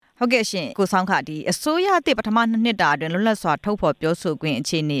ဟုတ်ကဲ့ရှင်ကိုဆောင်ခဒီအစိုးရအသစ်ပထမနှစ်တာအတွင်းလွတ်လပ်စွာထုတ်ဖော်ပြောဆိုခွင့်အ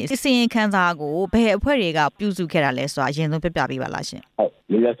ခြေအနေအစီရင်ခံစာကိုဘယ်အဖွဲ့တွေကပြုစုခဲ့တာလဲဆိုတာအရင်ဆုံးပြပြပေးပါလားရှင်ဟုတ်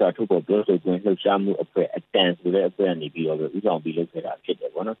လွတ်လပ်စွာထုတ်ဖော်ပြောဆိုခွင့်လှုပ်ရှားမှုအဖွဲ့အတန်ဆိုတဲ့အဖွဲ့ကနေပြီးတော့ဥဆောင်ပြီးလုပ်ခဲ့တာဖြစ်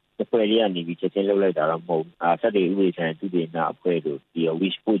တယ်ပေါ့နော်အဖွဲ့တွေကနေပြီးချက်ချင်းလုပ်လိုက်တာတော့မဟုတ်ဆက်တွေဥပဒေဆိုင်သူတွေနာအဖွဲ့တို့ဒီ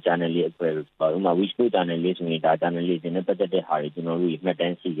Wishful Journalist အဖွဲ့တို့ဥပမာ Wishful Journalist ဆိုရင်ဒါ journalist နဲ့ပတ်သက်တဲ့ဟာတွေကျွန်တော်တို့မှတ်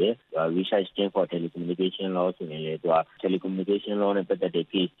တမ်းရှိတယ် Research Team for Telecommunication Law ဆိုရင်လည်းသူက Telecommunication Law နဲ့ပတ်သက်တဲ့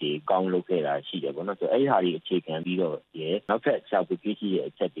case တွေကောင်းလုပ်ခဲ့တာရှိတယ်ပေါ့နော်ဆိုအဲ့ဒီဟာတွေအခြေခံပြီးတော့နောက်ထပ်ရှာဖွေတွေ့ရှိတဲ့အ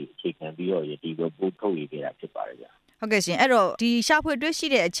ချက်တွေအခြေခံပြီးတော့ဒီကိုပို့ထုတ်ရခဲ့တာဖြစ်ပါတယ်ဗျဟုတ်ကဲ့ရှင်အဲ့တော့ဒီရှာဖွေတွေ့ရှိ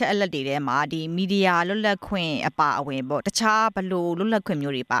တဲ့အချက်အလက်တွေထဲမှာဒီမီဒီယာလွတ်လပ်ခွင့်အပါအဝင်ပေါ့တခြားဘလို့လွတ်လပ်ခွ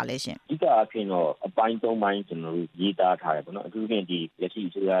င့်မျိုးတွေပါလဲရှင်အဓိကအဖြစ်တော့အပိုင်း၃ပိုင်းကျွန်တော်တို့ရေးသားထားတယ်ပေါ့နော်အထူးသဖြင့်ဒီလက်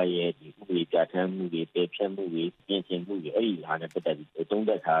ရှိအစိုးရရဲ့ဒီဥပဒေပြဋ္ဌာန်းမှုတွေပယ်ဖျက်မှုတွေပြင်ဆင်မှုတွေအဲ့ဒီဟာနဲ့ပတ်သက်ပြီးသုံးသ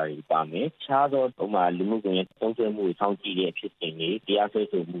ပ်ထားတာပါမယ်ခြားသောဥပမာလူမှုကွန်ရက်သုံးစွဲမှုတွေစောင့်ကြည့်တဲ့ဖြစ်စဉ်တွေတရား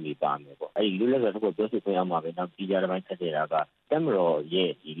စွဲဆိုမှုတွေပါမယ်ပေါ့အဲ့ဒီလွတ်လပ်စွာထုတ်ဖော်ပြောဆိုခွင့်အောင်မှာပဲနောက်ပြည်ကြတစ်ပိုင်းဆက်တဲ့တာကတ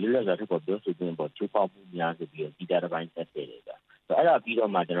မတော်ရဲ့ဒီလွတ်လပ်စွာထုတ်ဖော်ပြောဆိုခွင့်ပေါ်ချိုးဖောက်မှုများဆိုပြီးပြည်ကြတစ်ပိုင်းဆက်တဲ့တယ်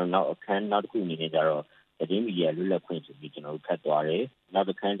အဲ့ဒါပြီးတော့မှကျွန်တော်နောက်အခန်းနောက်တစ်ခုအနေနဲ့ကျတော့သတင်းမီဒီယာလွတ်လပ်ခွင့်ဆိုပြီးကျွန်တော်တို့ထပ်သွားတယ်နောက်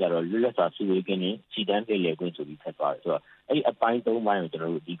တစ်ခန်းကျတော့လွတ်လပ်စွာစုဝေးခွင့်နဲ့စီတန်းပြည်လည်ခွင့်ဆိုပြီးထပ်သွားတယ်ဆိုတော့အဲ့ဒီအပိုင်း၃ပိုင်းကို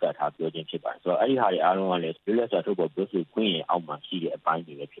ကျွန်တော်တို့အဓိကထားပြောခြင်းဖြစ်ပါတယ်ဆိုတော့အဲ့ဒီဟာတွေအားလုံးကလည်းလွတ်လပ်စွာထုတ်ဖော်ပြောဆိုခွင့်ရဲ့အောက်မှာရှိတဲ့အပို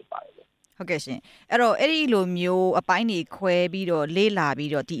င်းတွေပဲဖြစ်ပါတယ်ဟုတ်ကဲ့ရှင်အဲ့တော့အဲ့ဒီလိုမျိုးအပိုင်းတွေခွဲပြီးတော့လေးလာ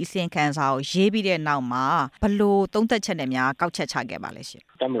ပြီးတော့ဒီအစီရင်ခံစာကိုရေးပြီးတဲ့နောက်မှာဘလို့သုံးသက်ချက်နဲ့များကောက်ချက်ချခဲ့ပါလဲရှင်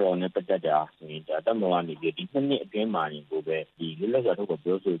တမတော်နဲ့ပတ်သက်တာဆိုရင်တမတော်ကနေပြီးဒီနှစ်အတွင်းမှာနေကိုပဲဒီလွတ်လပ်စွာထုတ်ဖော်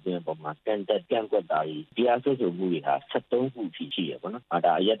ပြောဆိုခြင်းပုံမှာကန်တက်ကြံ့ကွက်တာကြီးတရားစွဲဆိုမှုတွေဟာ73ခုထိရှိရပါတော့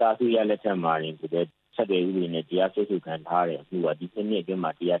ဒါအယတာစုရလက်ထက်မှာနေကိုပဲဆက်တွေဥပဒေနဲ့တရားစွဲဆိုခံထားတယ်အခုကဒီနှစ်အတွင်း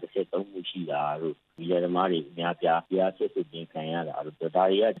မှာ133မှုရှိတာတို့ဒီရသမားတွေအများပြားတရားစွဲဆိုခြင်းခံ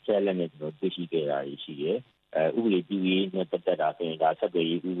ရတာတို့ဒါတွေကချက်လက်နဲ့ကျွန်တော်တွေ့ရှိခဲ့တာရှိတယ်ဥပဒေပြုရေးနဲ့ပတ်သက်တာဆိုရင်ဒါဆက်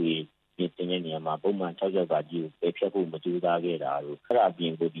တွေဥပဒေပြင်ဆင်တဲ့နေရာမှာပုံမှန်60ပါကြီးကိုပယ်ဖျက်ဖို့မကြိုးစားခဲ့တာတို့အဲ့ဒါအပြ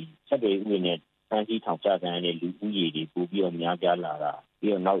င်ကိုဒီဆက်တွေဥပဒေနဲ့ဖန်တီးထောင်ချခံရတဲ့လူဦးရေတွေ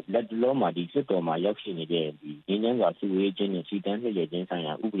ပိုပြီးတော့များပြားလာတာပြီးတော့နောက်လက်တလုံးမှာဒီစစ်တော်မှာရောက်ရှိနေတဲ့ဒီရင်းနှီးစွာစုဝေးခြင်းနဲ့စီတန်းလှည့်လည်ခြင်းဆိုင်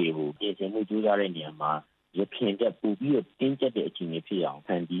ရာဥပဒေကိုပြင်ဆင်မှုကြိုးစားတဲ့နေရာမှာရခင်တက်ပို့ပြီးတော့တင်းကျပ်တဲ့အခြေအနေဖြစ်အောင်ဖ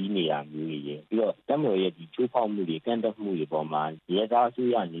န်တီးနေရမျိုးတွေပြီးတော့တမတော်ရဲ့ဒီချိုးဖောက်မှုတွေကန့်တက်မှုတွေပေါ်မှာရဲသား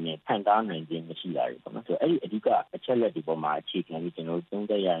အစိုးရအနေနဲ့ဖန်တားနိုင်ခြင်းမရှိတာတွေပေါ့နော်ဆိုတော့အဲ့ဒီအဓိကအချက်လက်တွေပေါ်မှာအခြေခံပြီးကျွန်တော်သုံး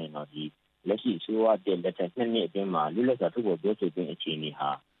သပ်ရရင်တော့ဒီလက်ရှိအစိုးရတဲ့လက်ထက်နှစ်အတွင်းမှာလွတ်လပ်စွာထုတ်ဖော်ပြောဆိုခြင်းအခြေအနေ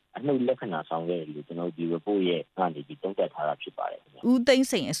ဟာအနှုတ်လက္ခဏာဆောင်ခဲ့တယ်လို့ကျွန်တော်ဒီ report ရဲ့ကနေပြီးသုံးသပ်ထားတာဖြစ်ပါတယ်ခင်ဗျဦးသိ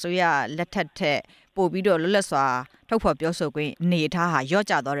န်းစိန်အစိုးရလက်ထက်ထက်ပို့ပြီးတော့လွတ်လပ်စွာထုတ်ဖော်ပြောဆိုခွင့်အနေထားဟာရော့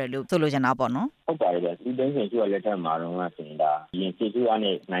ကျသွားတယ်လို့ဆိုလိုချင်တာပေါ့နော်ဟုတ်ပါတယ်ဗျဦးသိန်းစိန်အစိုးရလက်ထက်မှာတော့ဆိုရင်ဒါရင်စစ်စိုး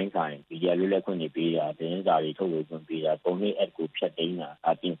ရနဲ့နိုင်ဆိုင်ဒီရလွတ်လပ်ခွင့်တွေပေးတာတင်းစာတွေထုတ်ဝေခွင့်ပေးတာပုံနှိပ် app ကိုဖျက်သိမ်းတာ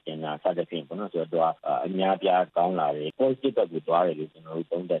အပြင်စင်တာစသဖြင့်ပေါ့နော်ဆိုတော့အများပြားကောင်းလာတယ် positive ဘက်ကိုသွားတယ်လို့ကျွန်တော်တို့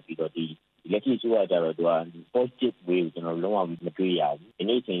သုံးသပ်ပြီးတော့ဒီလက်ရှိဆိုရကြတော့positive way ကိုကျွန်တော်လုံးဝမတွေ့ရဘူးဒီ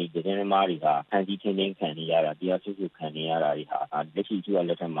နေ့ချိန်ဒီသတင်းသမားတွေကဖန်တီးထင်းထင်းခံနေရတာတရားစွဲဆိုခံနေရတာတွေဟာလက်ရှိဆိုရ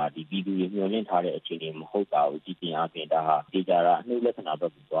လက်ထက်မှာဒီပြည်သူတွေမျှော်လင့်ထားတဲ့အခြေအနေမဟုတ်တာကိုကြည့်တင်အားဖြင့်ဒါဟာဒီကြတာအနှုတ်လက္ခဏာဘ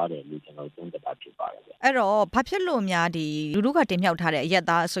က်ကိုသွားတယ်လို့ကျွန်တော်သုံးသပ်တာဖြစ်ပါတယ်အဲ့တော့ဘာဖြစ်လို့များဒီလူထုကတင်မြှောက်ထားတဲ့အ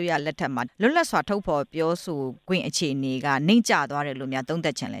ရက်သားအစိုးရလက်ထက်မှာလွတ်လပ်စွာထုတ်ဖော်ပြောဆိုခွင့်အခြေအနေကနှိမ့်ကျသွားတယ်လို့များသုံး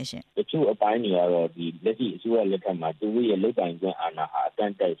သပ်ချင်လဲရှင်တချို့အပိုင်းတွေကတော့ဒီလက်ရှိအစိုးရလက်ထက်မှာသူတို့ရဲ့လုပ်ပိုင်ခွင့်အာဏာဟာအက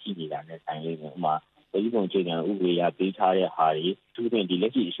န့်အသတ်ရှိနေတာနဲ့ဆိုင်လိမ့်မယ်ဥပမာပြည်ပုံအခြေခံဥပဒေအရပေးထားတဲ့ဟာတွေသူတို့ဒီလ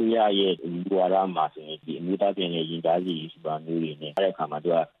က်ရှိအစိုးရရဲ့မူဝါဒမှာဆိုရင်ဒီအမျိုးသားပြည်နယ်ရင်ကြားစီဆိုတာမျိုးတွေနဲ့အဲ့ဒီအခါမှာသူ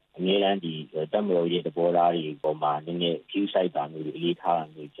ကအများအားဒီတပ်မတော်ရဲ့သဘောထားတွေပေါ်မှာနည်းနည်း view site တာမျိုးတွေအလေး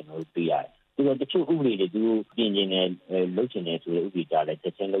ထားတာမျိုးကျွန်တော်တို့သိရတယ်ဒီတော့တချို့ဥပဒေတွေသူပြင်ကျင်နေလုပ်ချင်နေဆိုတဲ့ဥပဒေကြလည်း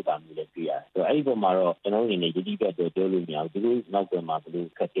တစ်ချင်းလောက်တာမျိုးလည်းတွေ့ရတယ်ဆိုတော့အဲ့ဒီပုံမှာတော့ကျွန်တော်တို့အနေနဲ့ယတိပြတ်တော့ပြောလို့မရဘူးသူတို့နောက်ကွယ်မှာဘယ်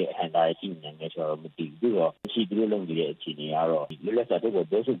လိုခက်တဲ့အဟန်တာရှိနေလဲဆိုတော့မသိဘူးပြီးတော့ရှိသူတို့လုပ်နေတဲ့အခြေအနေကတော့လွတ်လပ်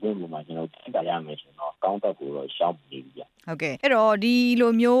စွာထုတ်ဖော်ပြောဆိုခွင့်ပုံမှာကျွန်တော်တင်ပြရမယ်ဆိုတော့ကောင်းဘက်ကိုတော့ရှောင်နေပြီဗျဟုတ်ကဲ့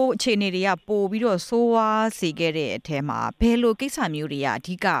အဲ့တော့ဒီလိုမျိုးအခြေအနေတွေကပို့ပြီးတော့ဆိုးဝါးစေခဲ့တဲ့အထဲမှာဘယ်လိုကိစ္စမျိုးတွေကအ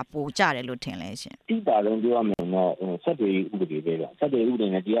ဓိကပိုကြတယ်လို့ထင်လဲရှင်တိတာလုံးပြောရမယ်တော့ဆက်တွေဥပဒေပဲဗျဆက်တွေဥပဒေ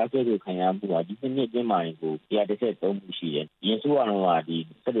နဲ့တရားစွဲဆိုခံရမှုကဒီနှစ်အတွင်းမှာကို133မှုရှိတယ်။ရင်းဆိုး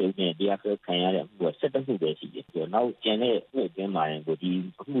ကတော့ဒီဆက်တွေဥပဒေတရားစွဲခံရတဲ့အမှုက17မှုပဲရှိတယ်။နောက်ကျန်တဲ့နှစ်အတွင်းမှာကို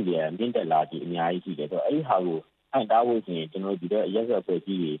ဒီအမှုတွေမြင့်တက်လာပြီးအများကြီးရှိတယ်။ဆိုတော့အဲ့ဒီဟာကိုအန်တားဖို့ဆိုရင်ကျွန်တော်ဒီတော့ရက်ရက်ဖွဲ့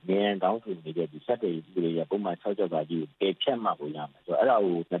ကြီးတွေနေရန်တောင်းဆိုနေတဲ့ဒီဆက်တွေဥပဒေရပုံမှန်60ပါကြီးကိုပယ်ဖြတ်မှကိုရမှာ။ဆိုတော့အဲ့ဒါ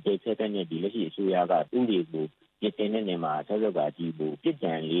ကိုမပယ်ဖြတ်တဲ့ဒီလက်ရှိအစိုးရကဥပဒေကိုဒီတင်တဲ့နေမှာ60ပါကြီးကိုပြစ်ဒ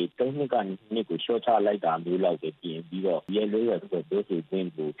ဏ်လေး3နှစ်ကနေနှစ်ကိုရှော့ချလိုက်တာမျိုးလောက်ပဲပြင်ပြီးတော့ရဲလို့ရဆိုတော့ဒီခွ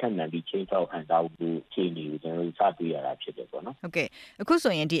င့်ကိုခန့်မှန်ပြီးချင်းထောက်ဟန်တာကိုချိန်နေကိုကျွန်တော်တို့စတွေ့ရတာဖြစ်တယ်ပေါ့နော်ဟုတ်ကဲ့အခု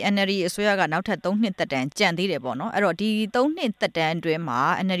ဆိုရင်ဒီ NLD အစိုးရကနောက်ထပ်3နှစ်သက်တမ်းကြံသေးတယ်ပေါ့နော်အဲ့တော့ဒီ3နှစ်သက်တမ်းအတွင်းမှာ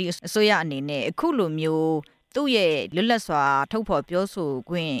NLD အစိုးရအနေနဲ့အခုလိုမျိုး သူ့ရဲ့လွတ်လပ်စွာထုတ်ဖော်ပြောဆို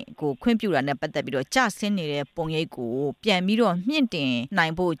ခွင့်ကိုခွင့်ပြုတာနဲ့ပတ်သက်ပြီးတော့ကြဆင်းနေတဲ့ပုံရိပ်ကိုပြန်ပြီးတော့မြင့်တင်နို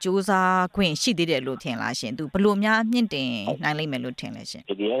င်ဖို့စ조사ခွင့်ရှိသေးတယ်လို့ထင်လားရှင်သူဘယ်လိုများမြင့်တင်နိုင်လိမ့်မယ်လို့ထင်လဲရှင်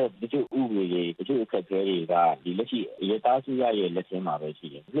တကယ်တော့တချို့ဥပဒေတွေတချို့အခက်အခဲတွေကဒီလက်ရှိအရသားစုရရဲ့လက်ထဲမှာပဲရှိ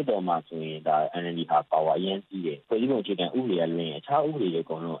တယ်လွှတ်တော်မှာဆိုရင်ဒါ NLD ဟာပါဝါအရင်ကြီးတယ်ပြည်ပုံအခြေခံဥပဒေရလွင်အခြားဥပဒေတွေအ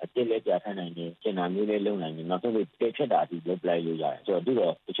ကုန်လုံးအစ်စ်လက်ပြထားနိုင်တယ်ကျန်တာမျိုးလေးလုံနိုင်တယ်နောက်ဆုံးတည်ဖြတ်တာအထိလုပ်လိုက်လို့ရတယ်ဆို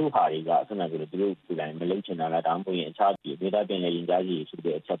တော့တချို့ဟာတွေကဆက်နေပြီးသူတို့ဒီတိုင်းမလုပ်ချင်တာလားဒါမှမဟုတ်ရင်အခြားပြည်ဒေသပြင်လည်းရင်ကြားကြီးရှိ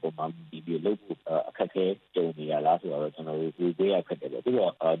တဲ့အချက်ပေါ်မှာဒီလုပ်ဖို့အခက်အခဲကြုံနေရလားဆိုတော့ကျွန်တော်တို့တွေးရခက်တယ်ပဲပြီး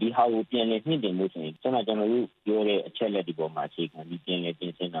တော့ဒီဟာကိုပြန်လည်မြင့်တင်မှုဆိုရင်ကျွန်တော်တို့ပြောတဲ့အချက်လက်ဒီပေါ်မှာအခြေခံပြီးပြန်လည်ပြ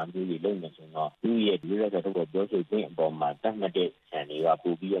င်ဆင်တာမျိုးတွေလုပ်နေဆိုတော့ဒီရဲ့ဒီလိုဆိုတော့ပြောဆိုခွင့်အပေါ်မှာတတ်မှတ်တဲ့ဆန်တွေက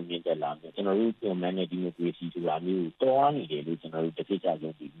ပို့ပြီးတော့မြင့်တက်လာမယ်ကျွန်တော်တို့ပြန်မှန်းတဲ့ဒီမိုကရေစီဆိုတာမျိုးတောင်းနေတယ်လို့ကျွန်တော်တို့တစ်ချက်ကြ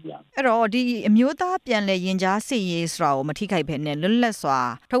ယုံကြည်ပြီးရမယ်အဲ့တော့ဒီအမျိုးသားပြန်လည်ရင်ကြားစစ်ရေးဆိုတာကိုမထိခိုက်ဘဲနဲ့လွတ်လပ်စွာ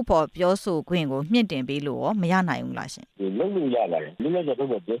ထုတ်ဖော်ပြောဆိုခွင့်ကိုမြင့်တင်ပေးလို့ရောမရနိုင်ဘူးလားရှင်ဒီလုံးလို့ရပါတယ်လွတ်လပ်စွာထုတ်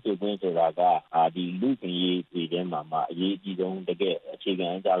ဖော်ပြောဆိုခွင့်ဆိုတာကဒီလူ့ခင်ရေးတွေထဲမှာအရေးကြီးဆုံးတကယ်အခြေခံ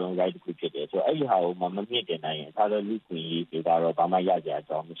အကြောင်း right တစ်ခုဖြစ်တယ်ဆိုတော့အဲ့ဒီဟာကိုမမြင့်တင်နိုင်ရင်အခြားသောလူ့ခင်ရေးတွေကတော့ဘာမှရကြအ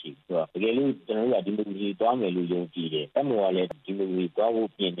ကြောင်းမရှိဘူးဆိုတော့တကယ်လို့ကျွန်တော်တို့ကဒီမိုကရေစီသွားမယ်လို့ယုံကြည်တယ်အဲ့မှာလည်းဒီမိုကရေစီသွားဖို့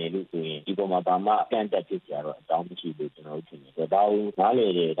ပြင်တယ်လို့ဆိုရင်ဒီပေါ်မှာဘာမှအကန့်အသတ်ဖြစ်ကြတော့အကြောင်းမရှိဘူးကျွန်တော်တို့ထင်တယ်ဆိုတော့ဒါကိုနားလေ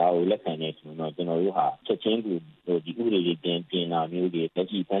တယ်ဒါကိုလက်ခံနေဆိုတော့ကျွန်တော်တို့ဟာချက်ချင်းဒီဥပဒေတွေပြင်တာမျိုးတွေလက်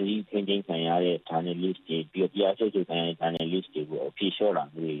ရှိဖန်ဆီးခင်းချင်းခံရတဲ့ journalist တွေပြီးတော့တရားစွဲဆိုခံရတဲ့ journalist တွေကိုဖြေလျှော့တာ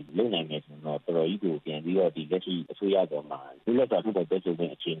မျိုးတွေလုပ်နိုင်မယ်ဆိုတော့တော်တော်ကြီးကိုပြန်ပြီးတော့ဒီလက်ရှိအစိုးရပေါ်မှာလူလက်စွာထုတ်ဖော်ပြောဆိုခွ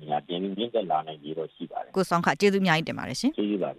င့်အခြေအနေကပြန်ပြီးမြင့်တက်လာနိုင်ပြီးတော့ရှိပါတယ်ကိုဆောင်ခကျေးဇူးအများကြီးတင်ပါတယ်ရှင်ကျေးဇူးပါ